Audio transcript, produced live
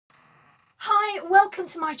Hi, welcome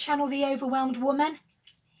to my channel, The Overwhelmed Woman.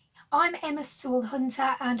 I'm Emma Sewell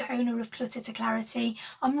Hunter and owner of Clutter to Clarity.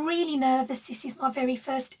 I'm really nervous. This is my very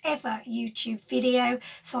first ever YouTube video.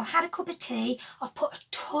 So I had a cup of tea, I've put a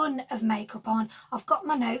ton of makeup on, I've got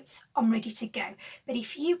my notes, I'm ready to go. But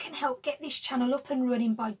if you can help get this channel up and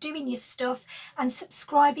running by doing your stuff and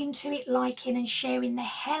subscribing to it, liking and sharing the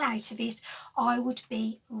hell out of it, I would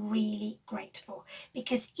be really grateful.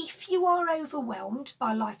 Because if you are overwhelmed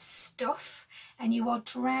by life's stuff and you are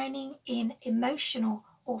drowning in emotional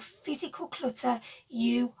or physical clutter,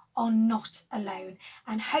 you are not alone,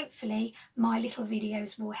 and hopefully my little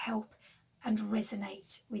videos will help and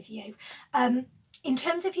resonate with you. In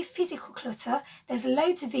terms of your physical clutter, there's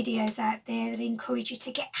loads of videos out there that encourage you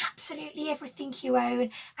to get absolutely everything you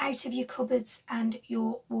own out of your cupboards and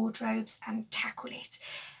your wardrobes and tackle it.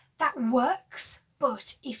 That works,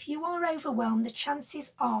 but if you are overwhelmed, the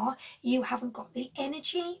chances are you haven't got the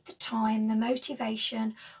energy, the time, the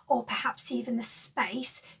motivation, or perhaps even the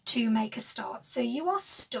space to make a start. So you are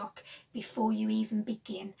stuck before you even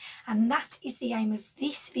begin. And that is the aim of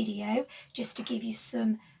this video, just to give you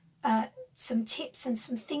some tips and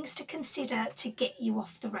some things to consider to get you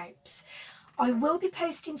off the ropes. I will be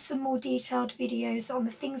posting some more detailed videos on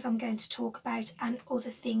the things I'm going to talk about and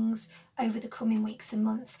other things over the coming weeks and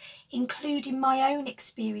months, including my own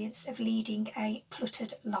experience of leading a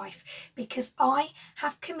cluttered life, because I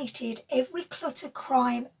have committed every clutter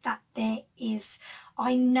crime that there is.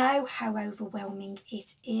 I know how overwhelming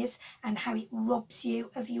it is and how it robs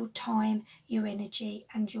you of your time, your energy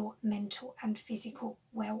and your mental and physical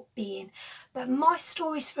well-being. But my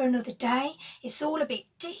story's for another day. It's all a bit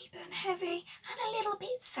deep and heavy and a little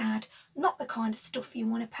bit sad. Not the kind of stuff you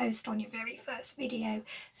want to post on your very first video.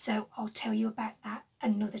 So I'll tell you about that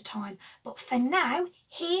another time. But for now,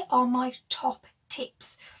 here are my top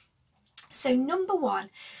tips. So number one,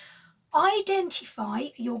 identify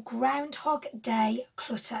your Groundhog Day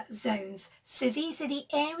clutter zones. So these are the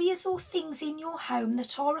areas or things in your home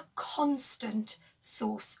that are a constant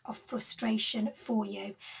source of frustration for you.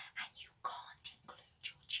 And you can't include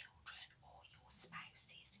your children or your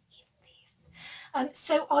spouses in this.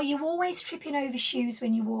 So are you always tripping over shoes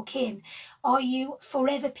when you walk in? Are you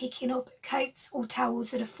forever picking up coats or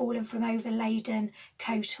towels that have fallen from overladen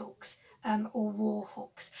coat hooks? Or wall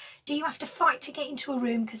hooks? Do you have to fight to get into a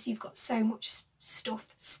room because you've got so much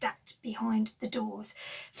stuff stacked behind the doors?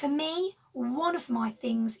 For me, one of my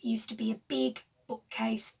things used to be a big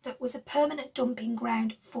bookcase that was a permanent dumping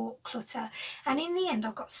ground for clutter, and in the end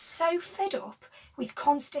I got so fed up with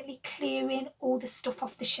constantly clearing all the stuff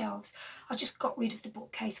off the shelves, I just got rid of the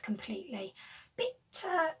bookcase completely. Bit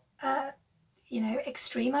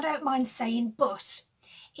extreme, I don't mind saying, but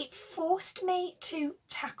it forced me to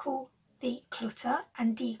tackle the clutter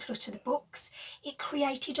and declutter the books. It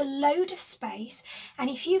created a load of space,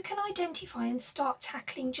 and if you can identify and start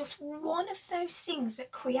tackling just one of those things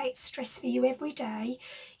that create stress for you every day,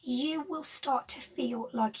 you will start to feel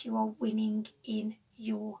like you are winning in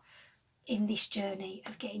this journey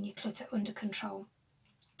of getting your clutter under control.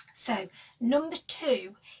 So number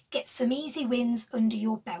two, get some easy wins under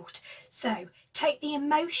your belt. So take the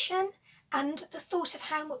emotion and the thought of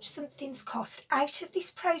how much something's cost out of this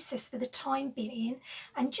process for the time being,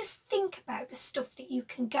 and just think about the stuff that you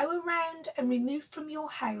can go around and remove from your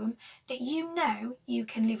home that you know you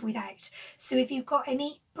can live without. So if you've got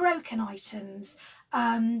any broken items,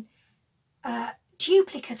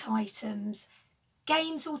 duplicate items,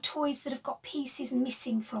 games or toys that have got pieces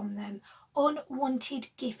missing from them,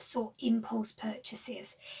 unwanted gifts or impulse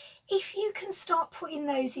purchases, if you can start putting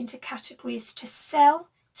those into categories to sell,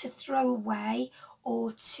 to throw away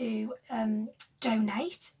or to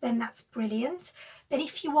donate, then that's brilliant. But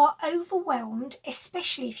if you are overwhelmed,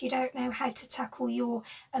 especially if you don't know how to tackle your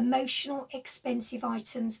emotional expensive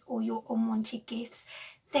items or your unwanted gifts,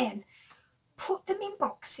 then put them in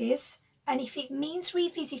boxes, and if it means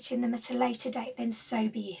revisiting them at a later date, then so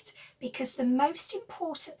be it. Because the most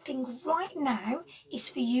important thing right now is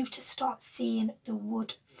for you to start seeing the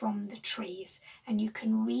wood from the trees, and you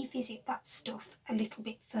can revisit that stuff a little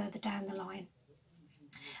bit further down the line.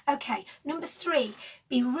 Okay, number three,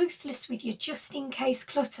 be ruthless with your just-in-case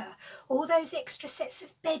clutter. All those extra sets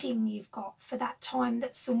of bedding you've got for that time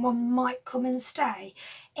that someone might come and stay,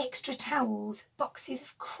 extra towels, boxes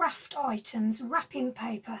of craft items, wrapping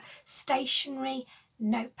paper, stationery,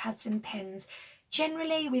 notepads and pens.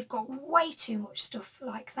 Generally, we've got way too much stuff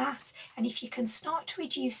like that, and if you can start to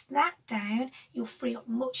reduce that down, you'll free up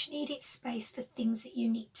much needed space for things that you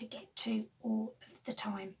need to get to all of the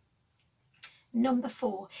time. Number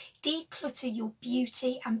four, declutter your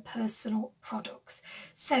beauty and personal products.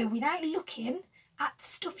 So without looking at the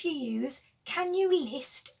stuff you use, Can you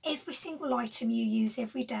list every single item you use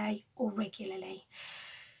every day or regularly?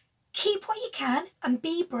 Keep what you can and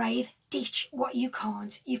be brave. Ditch what you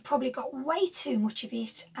can't. You've probably got way too much of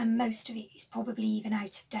it, and most of it is probably even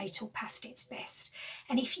out of date or past its best.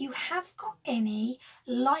 And if you have got any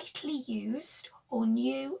lightly used or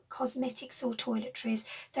new cosmetics or toiletries,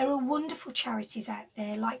 there are wonderful charities out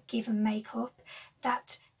there like Give and Makeup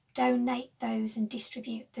that donate those and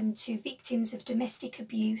distribute them to victims of domestic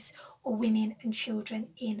abuse or women and children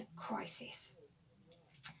in crisis.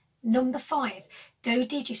 Number 5, go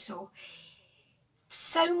digital.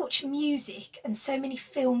 So much music and so many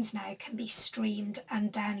films now can be streamed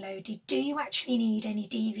and downloaded. Do you actually need any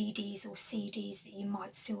DVDs or CDs that you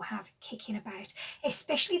might still have kicking about?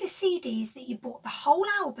 Especially the CDs that you bought the whole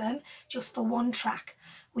album just for one track.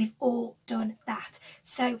 We've all done that.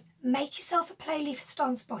 So make yourself a playlist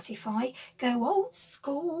on Spotify, go old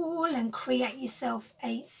school and create yourself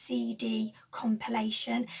a CD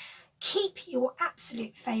compilation. Keep your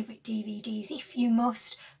absolute favourite DVDs if you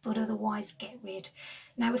must, but otherwise get rid.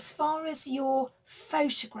 Now, as far as your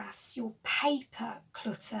photographs, your paper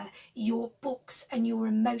clutter, your books and your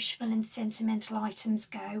emotional and sentimental items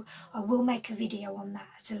go, I will make a video on that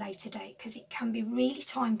at a later date because it can be really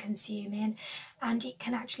time consuming and it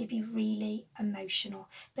can actually be really emotional.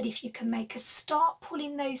 But if you can make a start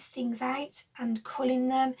pulling those things out and culling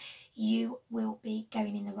them, you will be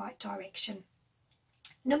going in the right direction.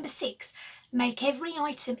 Number 6, make every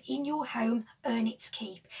item in your home earn its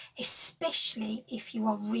keep, especially if you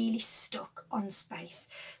are really stuck on space.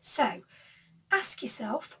 So ask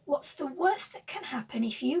yourself, what's the worst that can happen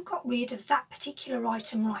if you got rid of that particular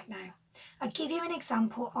item right now? I'll give you an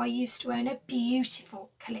example. I used to own a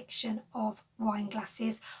beautiful collection of wine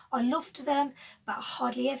glasses. I loved them, but I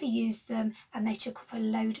hardly ever used them, and they took up a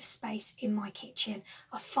load of space in my kitchen.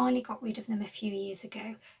 I finally got rid of them a few years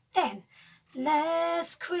ago. Then,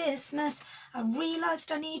 last Christmas, I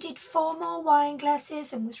realised I needed 4 more wine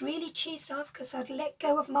glasses and was really cheesed off because I'd let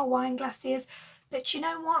go of my wine glasses. But you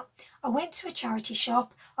know what? I went to a charity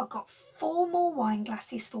shop, I got 4 more wine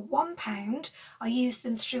glasses for £1. I used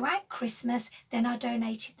them throughout Christmas, then I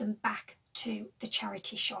donated them back to the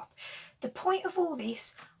charity shop. The point of all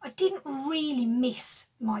this, I didn't really miss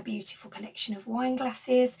my beautiful collection of wine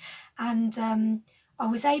glasses, and I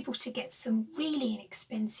was able to get some really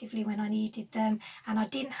inexpensively when I needed them, and I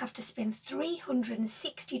didn't have to spend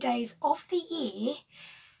 360 days of the year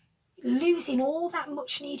losing all that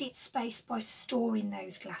much needed space by storing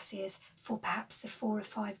those glasses for perhaps the 4 or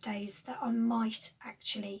 5 days that I might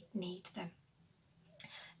actually need them.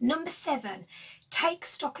 Number 7, take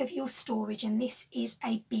stock of your storage, and this is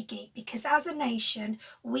a biggie because as a nation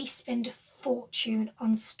we spend a fortune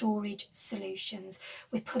on storage solutions.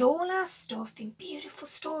 We put all our stuff in beautiful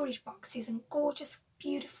storage boxes and gorgeous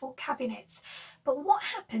beautiful cabinets, but what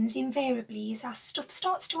happens invariably is our stuff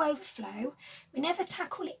starts to overflow. We never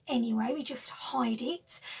tackle it anyway, we just hide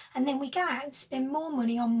it, and then we go out and spend more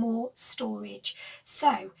money on more storage.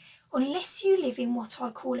 So unless you live in what I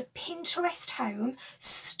call a Pinterest home,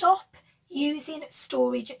 stop using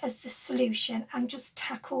storage as the solution and just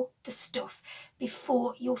tackle the stuff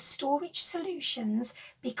before your storage solutions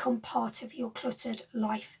become part of your cluttered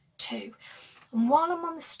life too. And while I'm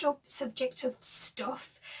on the subject of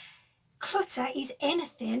stuff, clutter is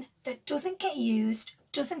anything that doesn't get used,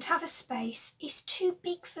 doesn't have a space, is too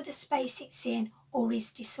big for the space it's in, or is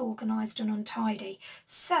disorganised and untidy.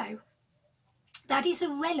 So that is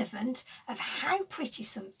irrelevant of how pretty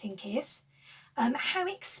something is, how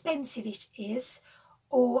expensive it is,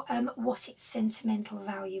 or what its sentimental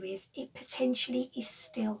value is. It potentially is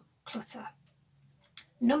still clutter.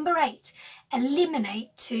 Number 8,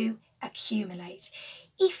 eliminate to accumulate.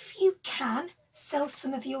 If you can sell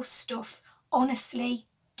some of your stuff, honestly,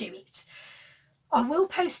 do it. I will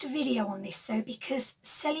post a video on this though, because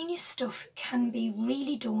selling your stuff can be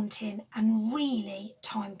really daunting and really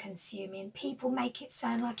time consuming. People make it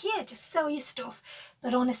sound like, yeah, just sell your stuff,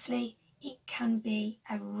 but honestly, it can be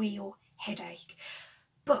a real headache.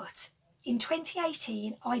 But in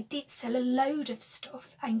 2018, I did sell a load of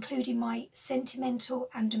stuff, including my sentimental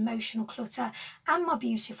and emotional clutter and my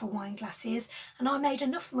beautiful wine glasses, and I made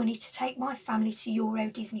enough money to take my family to Euro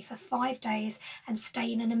Disney for 5 days and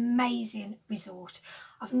stay in an amazing resort.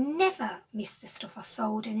 I've never missed the stuff I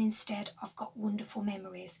sold, and instead I've got wonderful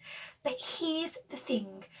memories. But here's the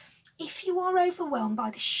thing, if you are overwhelmed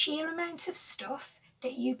by the sheer amount of stuff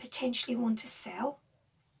that you potentially want to sell,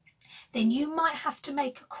 then you might have to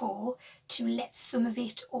make a call to let some of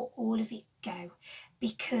it or all of it go.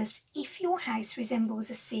 because if your house resembles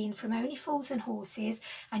a scene from Only Fools and Horses,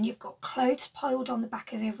 and you've got clothes piled on the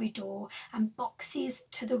back of every door and boxes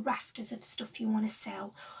to the rafters of stuff you want to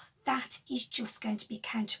sell, that is just going to be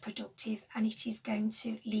counterproductive, and it is going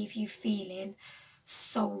to leave you feeling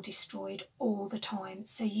soul destroyed all the time.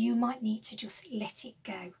 So you might need to just let it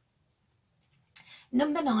go.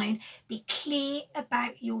 Number 9, be clear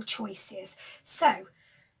about your choices. So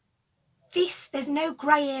there's no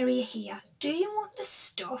grey area here. Do you want the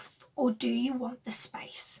stuff or do you want the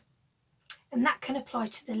space? And that can apply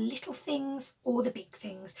to the little things or the big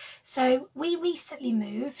things. So we recently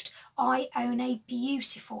moved. I own a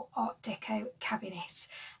beautiful Art Deco cabinet,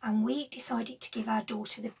 and we decided to give our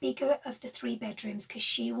daughter the bigger of the 3 bedrooms because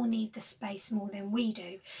she will need the space more than we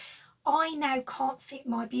do. I now can't fit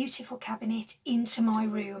my beautiful cabinet into my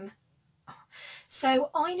room. So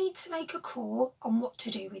I need to make a call on what to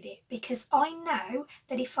do with it, because I know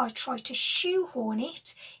that if I try to shoehorn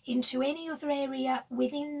it into any other area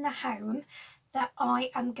within the home, that I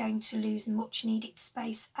am going to lose much needed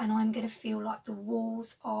space, and I'm going to feel like the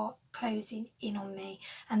walls are closing in on me,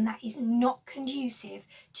 and that is not conducive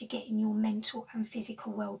to getting your mental and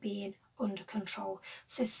physical well-being under control.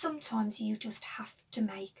 So sometimes you just have to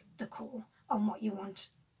make the call on what you want.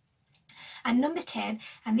 And number 10,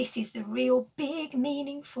 and this is the real big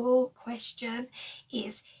meaningful question,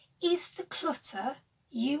 is the clutter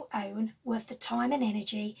you own worth the time and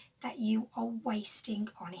energy that you are wasting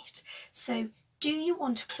on it? So do you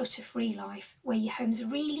want a clutter-free life where your home's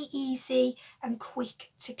really easy and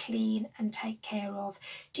quick to clean and take care of?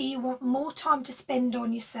 Do you want more time to spend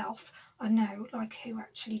on yourself? I know, like, who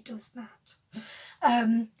actually does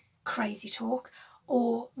that? Crazy talk.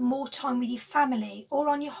 Or more time with your family, or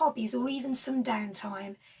on your hobbies, or even some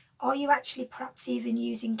downtime? Are you actually perhaps even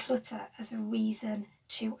using clutter as a reason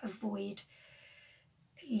to avoid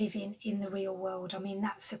living in the real world? I mean,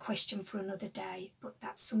 that's a question for another day, but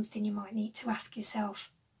that's something you might need to ask yourself.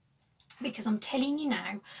 Because I'm telling you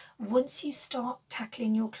now, once you start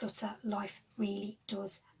tackling your clutter, life really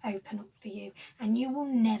does open up for you, and you will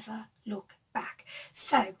never look back.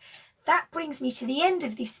 So that brings me to the end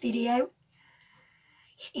of this video.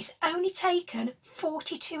 It's only taken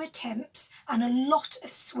 42 attempts and a lot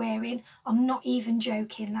of swearing. I'm not even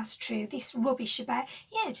joking, that's true. This rubbish about,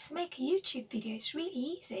 yeah, just make a YouTube video, it's really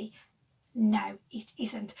easy. No, it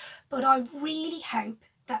isn't. But I really hope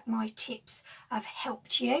that my tips have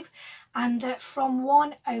helped you. And from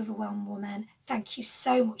one overwhelmed woman, thank you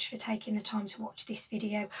so much for taking the time to watch this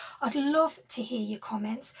video. I'd love to hear your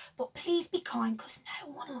comments, but please be kind, because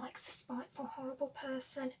no one likes a spiteful, horrible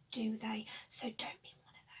person, do they? So don't be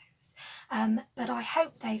one of those. But I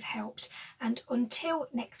hope they've helped, and until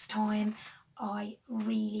next time, I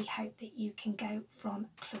really hope that you can go from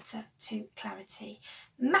clutter to clarity.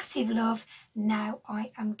 Massive love. Now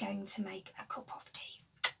I am going to make a cup of tea.